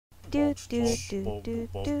Welcome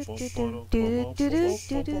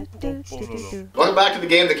back to the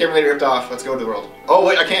game that Cameron ripped off. Let's go to the world. Oh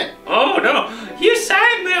wait, I can't. Oh no, you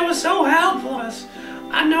saved me. I was so helpless.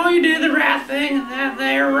 I know you did the right thing and that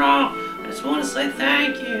they're wrong. I just want to say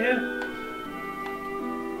thank you.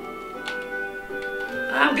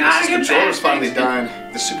 I've got to get back. This controller's finally done.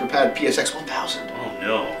 The Super Pad PSX 1000. Oh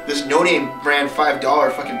no. This no-name brand $5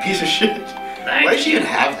 fucking piece of shit. Thank Why does she you. even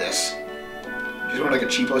have this? She just wanted like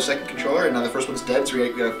a cheapo second controller, and now the first one's dead, so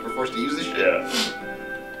we're forced to use this shit. Yeah.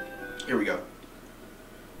 Here we go.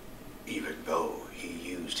 Even though he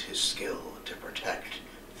used his skill to protect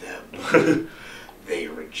them, they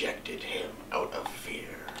rejected him out of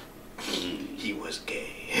fear. He was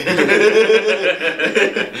gay.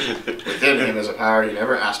 Within him is a power he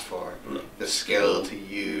never asked for. The skill to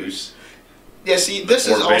use. Yeah, see, this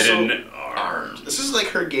is also arms. This is like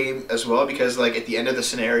her game as well, because like at the end of the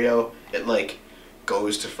scenario, it like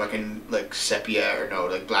goes to fucking like sepia or no,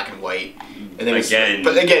 like black and white, and then again.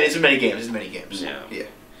 But again, it's in many games. It's in many games. Yeah. Yeah.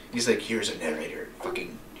 He's like, here's a narrator,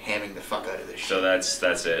 fucking hamming the fuck out of this shit. So that's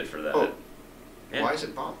it for that. Oh. Yeah. Why is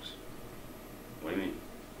it bombs? What do you mean?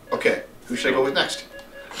 Okay, who should I go with next?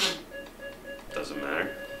 Doesn't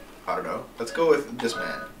matter. I don't know. Let's go with this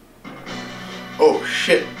man. Oh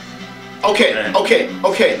shit. Okay.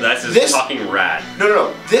 That's just this fucking rad.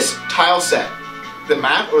 No. This tile set, the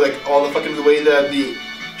map, or like all the fucking the way the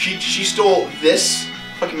she stole this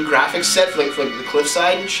fucking graphics set for like the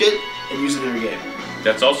cliffside and shit and used it in her game.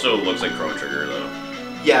 That's also looks like Chrono Trigger though.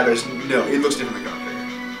 Yeah, there's no. It looks different than Chrono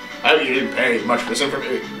Trigger. You didn't pay much for this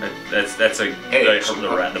information. That's like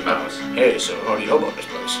the mouse. Hey, so how do you know about this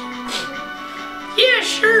place? Yeah,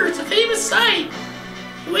 sure. It's a famous site.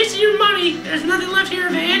 You wasted your money. There's nothing left here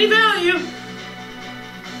of any value.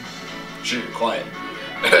 Shh, quiet.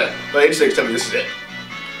 My instincts tell me this is it.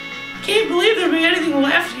 Can't believe there'd be anything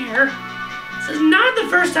left here. This is not the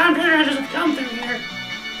first time treasure hunters have come through here.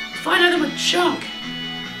 Find nothing but junk.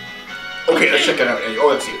 Okay, let's check it out. Oh,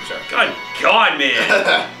 let's see. Sorry. God,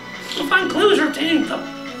 man. We'll find clues for obtaining the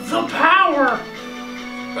power.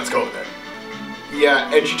 Let's go with it.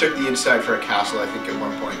 Yeah, and she took the inside for a castle, I think, at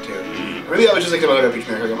one point, too. Maybe that was just like some other beach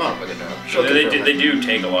maker. I'm not fucking know. They do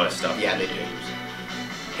take a lot of stuff. Yeah, they do.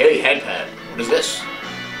 Hey, headpad. What is this?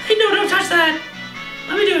 Hey, no, don't touch that.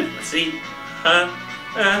 Let me do it. Let's see.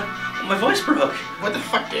 My voice broke. What the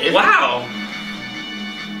fuck, Dave? Wow.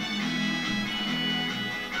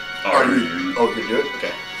 Are you? Oh, you can do it?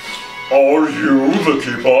 Okay. Are you the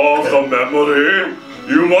keeper of the memory?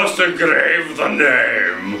 You must engrave the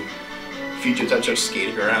name. Future Touch starts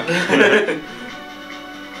skating around.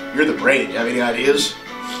 You're the brain. You have any ideas?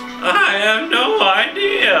 I have no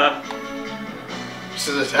idea. This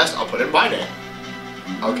is a test. I'll put in my name.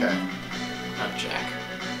 Okay. I'm Jack.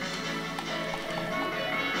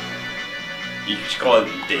 You should call it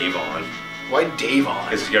Davon. Why Davon?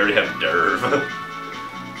 Because you already have Derv.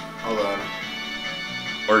 Hold on.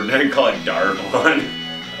 Or then call it Darvon.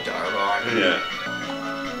 Darvon. Yeah.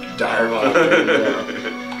 Darvon.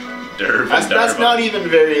 Derv. That's not even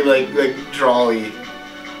very like drawly.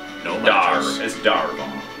 No. It's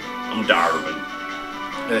Darvon. I'm Darvin.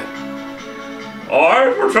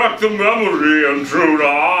 I protect the memory, intruder.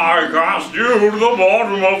 I cast you to the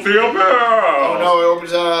bottom of the abyss. Oh no, it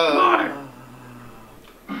opens up. Why?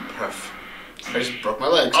 Perf. I just broke my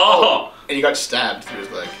legs. Oh! And you got stabbed through his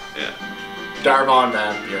leg. Yeah. Darvon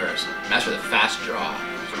Van Buren. Master of the fast draw.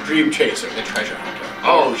 Dream chaser, the treasure hunter.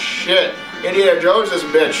 Oh shit! Indiana Jones, this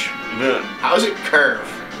bitch. Yeah. How's it curve?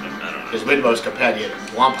 I don't know. His midmost companion,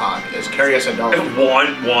 Wampon, is curious and knowledgeable,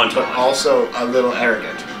 Wonton. but also a little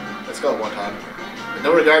arrogant. Let's go, Wonton. With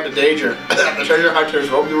no regard to danger, the treasure hunters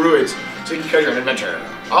roam the ruins, seeking treasure and adventure.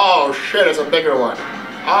 Oh shit, it's a bigger one.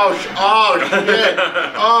 Oh shit!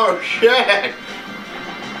 Oh shit!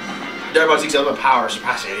 Darvon seeks ultimate power,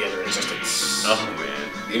 surpassing any other in existence. Oh man.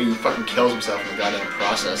 He fucking kills himself in the goddamn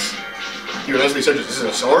process. He relentlessly searches. This is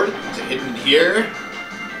a sword? Is it hidden here?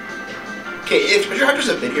 Okay, if treasure hunters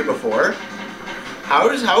have been here before, how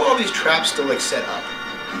are all these traps still like set up?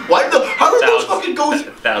 How did those fucking go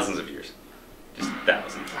through? Thousands of years. Just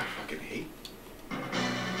thousands. I fucking hate.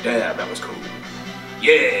 Damn, that was cool.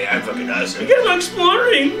 Yeah, I'm fucking awesome. We're gonna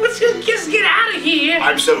exploring. Let's just get out of here.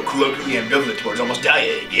 I'm so cool, I'm completely ambivalent towards almost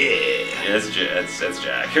dying. Yeah. Yeah, that's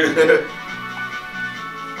Jack.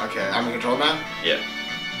 Okay, I'm in control now? Yeah.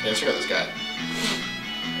 Okay, let's check out this guy.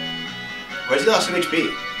 Why does he lost some HP?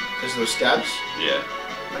 Because of those stabs? Yeah.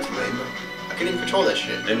 That's lame. I can't even control that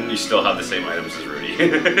shit. And you still have the same items as Rudy.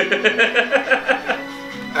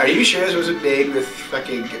 Are you sure this wasn't made with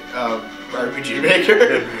fucking RPG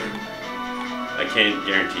Maker? I can't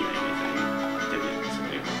guarantee anything.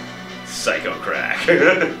 psycho crack.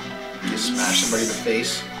 You smash somebody in the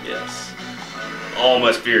face. Yes. All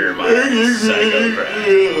must fear my psycho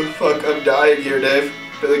crack. Fuck, I'm dying here, Dave.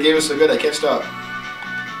 But the game is so good, I can't stop.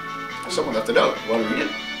 Someone left a note. Want to read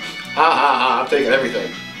it? Ha ha ha, I'm taking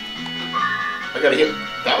everything. I gotta hit.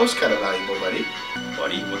 That was kind of valuable, buddy.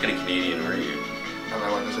 Buddy, what kind of Canadian are you? And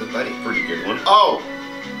I want this is buddy. Pretty good one. Oh!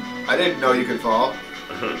 I didn't know you could fall.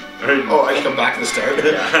 Oh, I just come back to the start.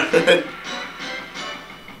 Yeah.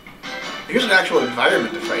 Here's an actual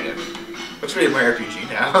environment to fight in. Looks pretty more RPG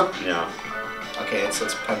now. Yeah. Okay, let's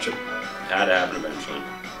punch him. Had to happen eventually.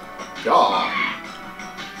 Yaw.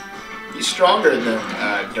 He's stronger than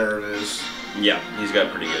Nerv is. Yeah, he's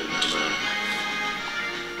got pretty good.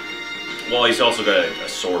 Well, he's also got a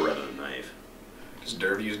sword rather than a knife. Does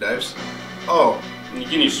Nerv use knives? Oh. You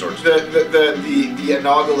can use swords. The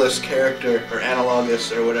analogous character, or analogous,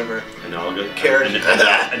 or whatever. Analogous? Character.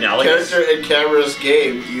 Analogous? Character in Camera's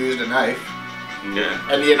game used a knife. Yeah.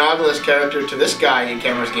 And the analogous character to this guy in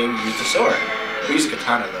Camera's game used a sword. We used a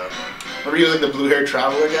katana though. Remember he was like the blue-haired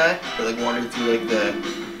traveler guy? That like wandered through like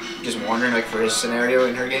just wandering like for his scenario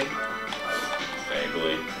in her game?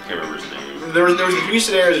 Vaguely. I can't remember his name. There was the three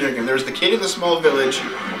scenarios in her game. There was the kid in the small village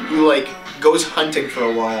who like goes hunting for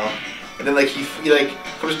a while. And then like he like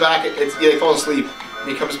comes back, he like falls asleep, and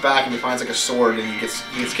he comes back and he finds like a sword and he gets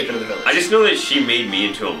kicked out of the village. I just know that she made me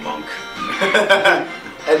into a monk.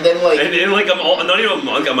 And then like and like I'm not even a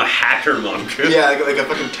monk, I'm a hacker monk. Yeah, like a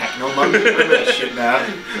fucking techno monk. Remember that shit now?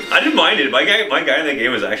 I didn't mind it. My guy in that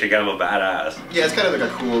game was actually kind of a badass. Yeah, it's kind of like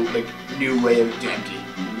a cool like new way of empty.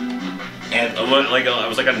 And I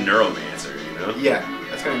was like a neuromancer, you know? Yeah,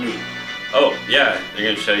 that's kind of neat. Oh, yeah, they're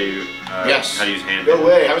going to show you yes. how to use handpan. No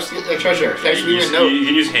way, how much the treasure? Thanks for leaving a note. You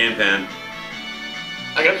can use handpan.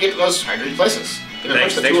 I gotta get to those 100 places.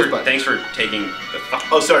 Thanks for taking the fuck.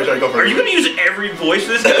 Oh, sorry, go for it. Are you going to use every voice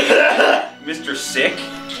for this guy? Mr. Sick?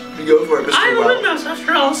 You go for it, Mr. I'm a witness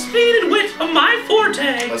after all. Speed and wit are my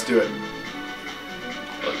forte. Let's do it.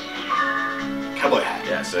 Cowboy hat.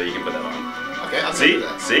 Yeah, so you can put that on. Okay, I'll see? do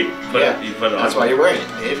that. See? You put it on. That's why you're wearing it,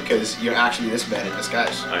 Dave, because you're actually this bad in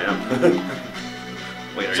disguise. I am.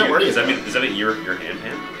 Wait, does that mean your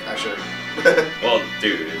handpan? Sure. Well,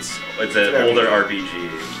 dude, it's an older RPG. You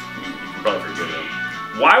can probably forget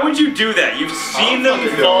it. Why would you do that? You've seen them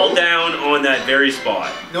fall down on that very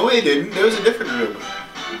spot. No, they didn't. There was a different room.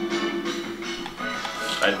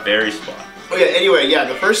 That very spot. Oh yeah, anyway, yeah,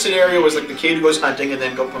 the first scenario was like the kid who goes hunting and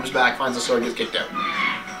then comes back, finds the sword, gets kicked out.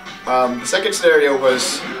 The second scenario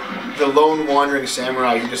was the lone wandering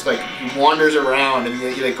samurai who just like he wanders around and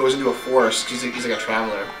he like goes into a forest. He's like a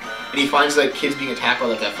traveler, and he finds like kids being attacked by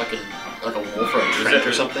like that fucking like a wolf or a trench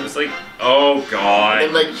or something. It's like, oh god.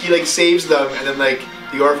 And then like he like saves them, and then like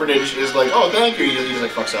the orphanage is like, oh thank you. He just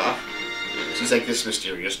like fucks off. He's like this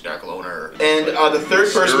mysterious dark loner. And the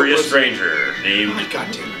third person was stranger named. Oh,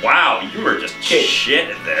 God damn it. Wow, you were just shit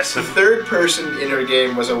at this. The third person in her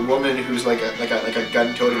game was a woman who's like a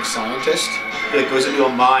gun-toting scientist who like goes into a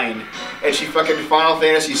mine, and she fucking Final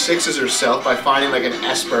Fantasy VI's herself by finding like an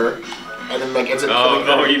Esper, and then like ends up killing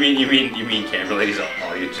her. Oh, you mean Camera Lady's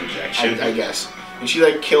audience injection? I guess. And she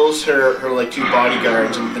like kills her like two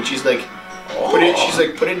bodyguards, and then she's like put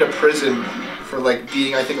into prison for like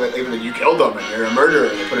being, I think, like you killed them and you're a murderer,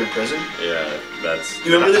 and they put her in prison. Yeah, that's.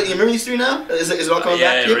 You remember these three now? Is it all coming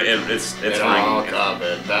back to you? Yeah, it's all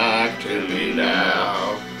coming back to me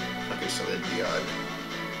now. Fucking Celine Dion.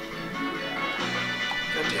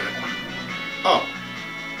 God damn it. Oh.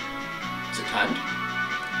 Is it timed?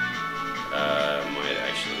 Might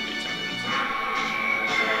actually be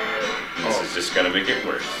timed. This is just gonna make it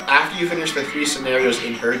worse. After you finish the three scenarios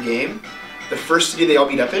in her game, the first city they all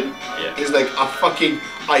meet up in is like a fucking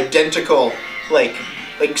identical, like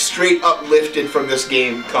straight up lifted from this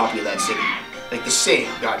game copy of that city. Like the same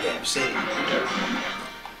goddamn city. Yeah.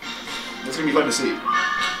 It's gonna be fun to see.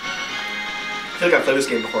 I feel like I've played this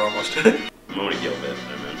game before almost. I'm gonna heal a bit,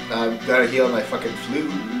 man. Gotta heal my fucking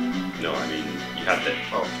flu. No, I mean, you have to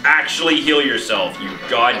actually heal yourself, you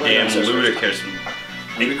goddamn ludicrous.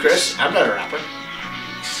 Ludicrous? I'm not a rapper.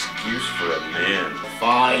 Excuse for a man.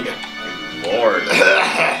 Fine. Lord. You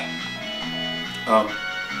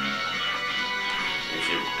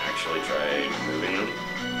should actually try moving them.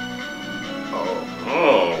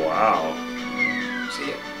 Oh, wow. See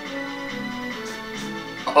ya.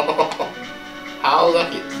 Oh, how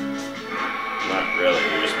lucky. Not really,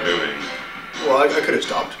 you're just moving. Well, I could have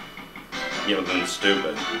stopped. Yeah, but then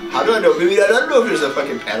stupid. How do I know? Maybe I don't know if there's a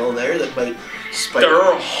fucking pedal there that might spike. There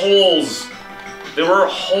are holes. There are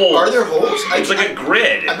holes. Are there holes? It's like a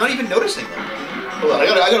grid. I'm not even noticing them. Hold on, I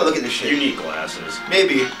gotta look at this shit. You need glasses.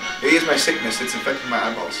 Maybe it's my sickness. It's affecting my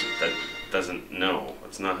eyeballs. doesn't know.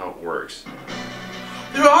 That's not how it works.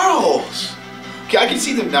 There are holes. Okay, I can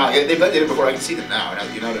see them now. They did it before. I can see them now. Now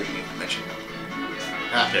you know that you need to mention them.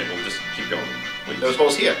 Ah. Okay, well, just keep going. Please. There's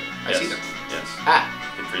holes here. I Yes. see them. Yes.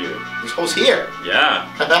 Ah. Good for you. There's holes here. Yeah.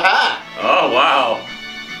 Ha ha ha. Oh, wow.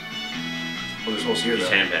 Oh, there's holes here Use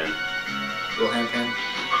though. handpan. Little handpan.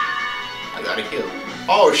 I gotta heal.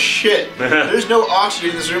 Oh shit! There's no oxygen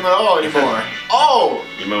in this room at all anymore. Oh!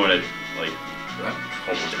 You might want to, like, What?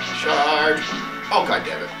 hold it down. Charge. Oh god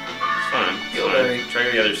damn it. It's fine. It's Heal, fine. Larry.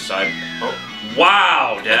 Try the other side. Oh.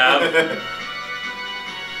 Wow, Dab.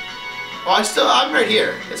 Oh, I'm right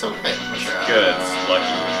here. It's okay. Charge. Good. It's lucky.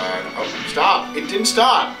 Oh, stop! It didn't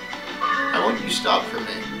stop. I want you to stop for me.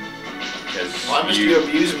 Because Why must you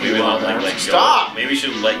abuse me maybe while let I'm- go. Stop! Maybe you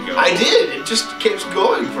should let go. I did. It just keeps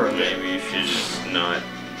going for a bit. Maybe you should just not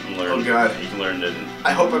learn. Oh, God. You can learn to.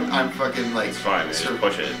 I hope I'm fucking like. It's fine, man. Just sur-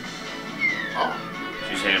 push it. Oh.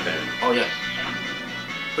 Use handpan. Oh yeah.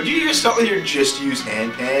 Would you just start with your just use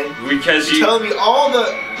handpan? Because You're you. telling me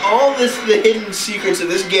the hidden secrets of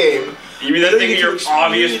this game. You mean that Then thing you you're can experience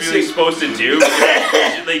obviously it. supposed to do?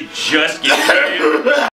 They just give it to you.